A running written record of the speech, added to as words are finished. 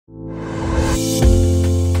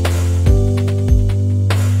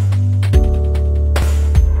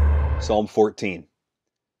Psalm 14.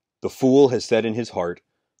 The fool has said in his heart,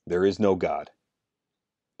 there is no God.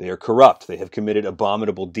 They are corrupt. They have committed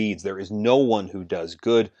abominable deeds. There is no one who does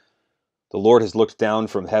good. The Lord has looked down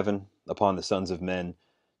from heaven upon the sons of men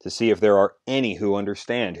to see if there are any who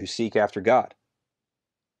understand, who seek after God.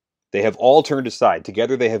 They have all turned aside.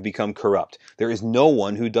 Together they have become corrupt. There is no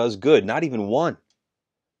one who does good, not even one.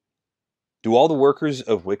 Do all the workers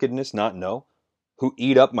of wickedness not know, who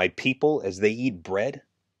eat up my people as they eat bread,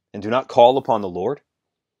 and do not call upon the Lord?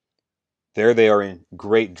 There they are in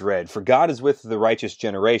great dread, for God is with the righteous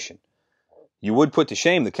generation. You would put to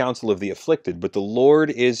shame the counsel of the afflicted, but the Lord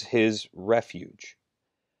is his refuge.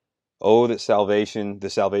 Oh, that salvation, the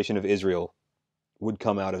salvation of Israel, would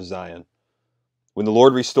come out of Zion. When the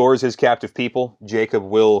Lord restores his captive people, Jacob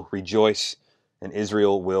will rejoice, and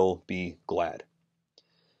Israel will be glad.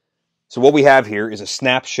 So what we have here is a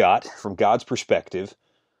snapshot from God's perspective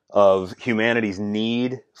of humanity's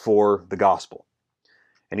need for the gospel.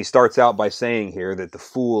 And he starts out by saying here that the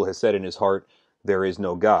fool has said in his heart, there is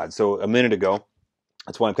no God. So a minute ago,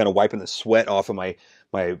 that's why I'm kind of wiping the sweat off of my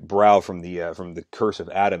brow from the curse of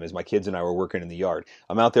Adam as my kids and I were working in the yard.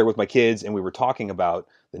 I'm out there with my kids and we were talking about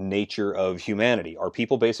the nature of humanity. Are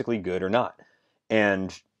people basically good or not?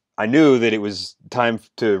 And I knew that it was time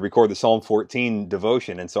to record the Psalm 14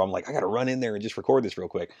 devotion. And so I'm like, I got to run in there and just record this real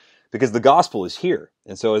quick because the gospel is here.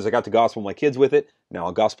 And so as I got to gospel my kids with it, now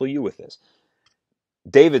I'll gospel you with this.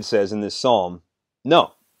 David says in this psalm,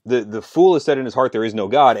 no, the fool has said in his heart there is no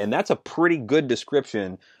God, and that's a pretty good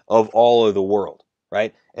description of all of the world,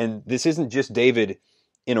 right? And this isn't just David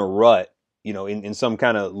in a rut, in some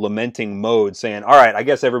kind of lamenting mode saying, all right, I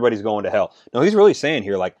guess everybody's going to hell. No, he's really saying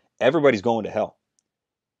here, like, everybody's going to hell.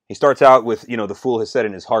 He starts out with, the fool has said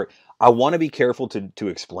in his heart. I want to be careful to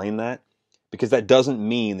explain that, because that doesn't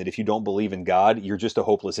mean that if you don't believe in God, you're just a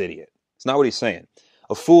hopeless idiot. It's not what he's saying.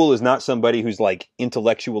 A fool is not somebody who's like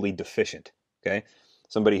intellectually deficient, okay?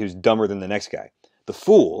 Somebody who's dumber than the next guy. The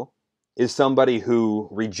fool is somebody who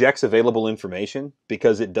rejects available information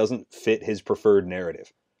because it doesn't fit his preferred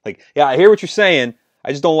narrative. Like, yeah, I hear what you're saying,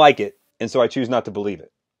 I just don't like it, and so I choose not to believe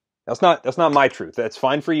it. That's not my truth. That's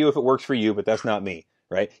fine for you if it works for you, but that's not me,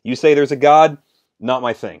 right? You say there's a God, not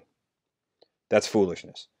my thing. That's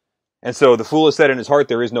foolishness. And so the fool has said in his heart,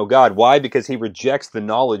 there is no God. Why? Because he rejects the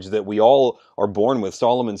knowledge that we all are born with.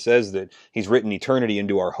 Solomon says that he's written eternity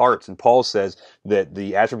into our hearts. And Paul says that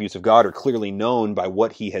the attributes of God are clearly known by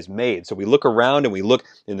what he has made. So we look around and we look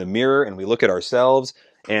in the mirror and we look at ourselves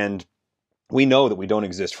and we know that we don't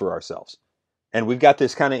exist for ourselves. And we've got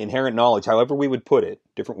this kind of inherent knowledge, however we would put it,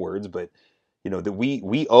 different words, but that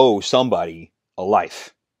we owe somebody a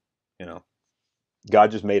life,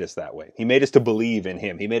 God just made us that way. He made us to believe in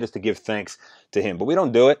him. He made us to give thanks to him. But we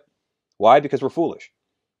don't do it. Why? Because we're foolish.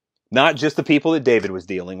 Not just the people that David was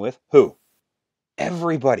dealing with. Who?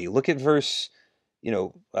 Everybody. Look at verse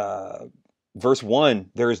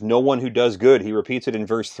 1. There is no one who does good. He repeats it in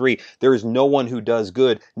verse 3. There is no one who does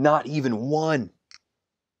good. Not even one.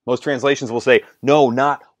 Most translations will say, no,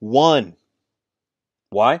 not one.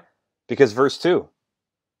 Why? Because verse 2.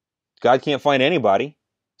 God can't find anybody,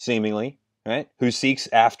 seemingly, right, who seeks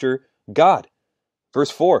after God. Verse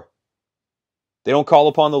 4, they don't call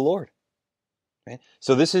upon the Lord. Right?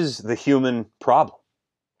 So this is the human problem.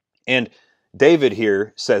 And David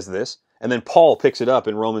here says this, and then Paul picks it up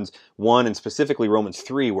in Romans 1 and specifically Romans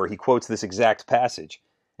 3, where he quotes this exact passage.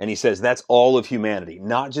 And he says that's all of humanity,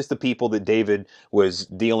 not just the people that David was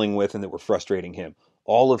dealing with and that were frustrating him.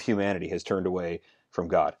 All of humanity has turned away from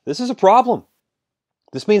God. This is a problem.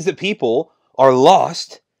 This means that people are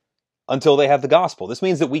lost until they have the gospel. This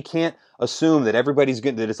means that we can't assume that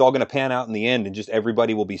that it's all going to pan out in the end and just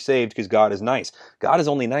everybody will be saved because God is nice. God is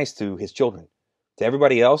only nice to his children. To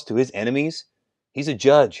everybody else, to his enemies, he's a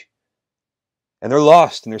judge. And they're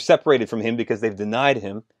lost and they're separated from him because they've denied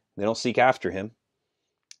him. They don't seek after him.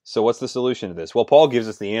 So what's the solution to this? Well, Paul gives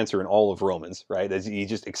us the answer in all of Romans, right? As he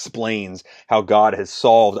just explains how God has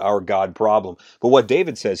solved our God problem. But what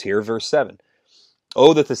David says here, verse 7,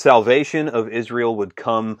 oh, that the salvation of Israel would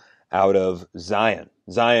come out of Zion.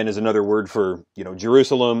 Zion is another word for,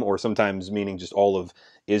 Jerusalem, or sometimes meaning just all of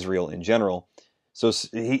Israel in general. So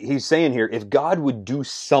he's saying here, if God would do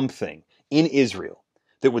something in Israel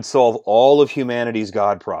that would solve all of humanity's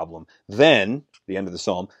God problem, then, the end of the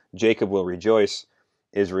psalm, Jacob will rejoice,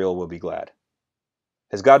 Israel will be glad.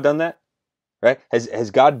 Has God done that? Right?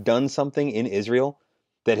 Has God done something in Israel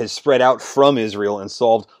that has spread out from Israel and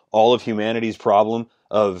solved all of humanity's problem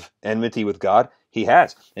of enmity with God? He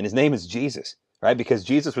has. And his name is Jesus, right? Because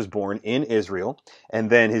Jesus was born in Israel. And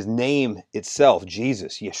then his name itself,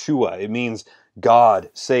 Jesus, Yeshua, it means God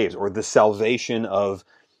saves, or the salvation of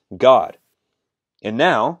God. And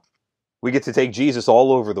now we get to take Jesus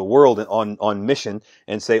all over the world on mission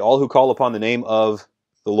and say, all who call upon the name of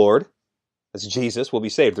the Lord, that's Jesus, will be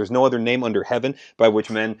saved. There's no other name under heaven by which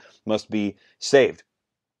men must be saved.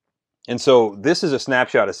 And so this is a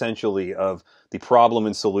snapshot essentially of the problem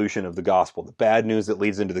and solution of the gospel, the bad news that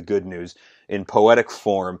leads into the good news in poetic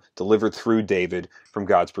form, delivered through David from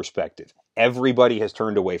God's perspective. Everybody has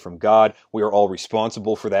turned away from God. We are all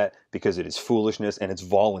responsible for that because it is foolishness and it's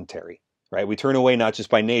voluntary, right? We turn away not just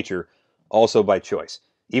by nature, also by choice.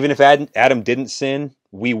 Even if Adam didn't sin,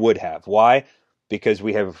 we would have. Why? Because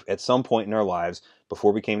we have, at some point in our lives,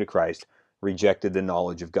 before we came to Christ, rejected the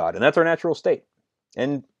knowledge of God. And that's our natural state.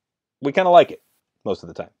 And we kind of like it most of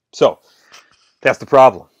the time. So that's the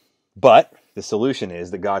problem. But the solution is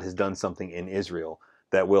that God has done something in Israel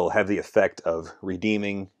that will have the effect of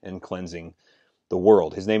redeeming and cleansing the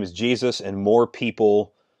world. His name is Jesus, and more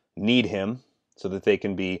people need him so that they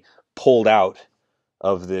can be pulled out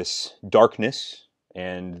of this darkness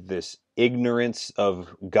and this ignorance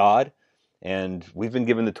of God. And we've been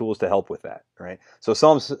given the tools to help with that, right? So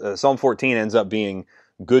Psalm 14 ends up being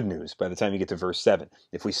good news by the time you get to verse 7.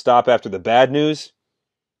 If we stop after the bad news,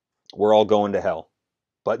 we're all going to hell.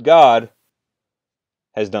 But God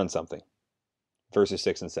has done something. Verses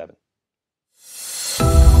 6 and 7.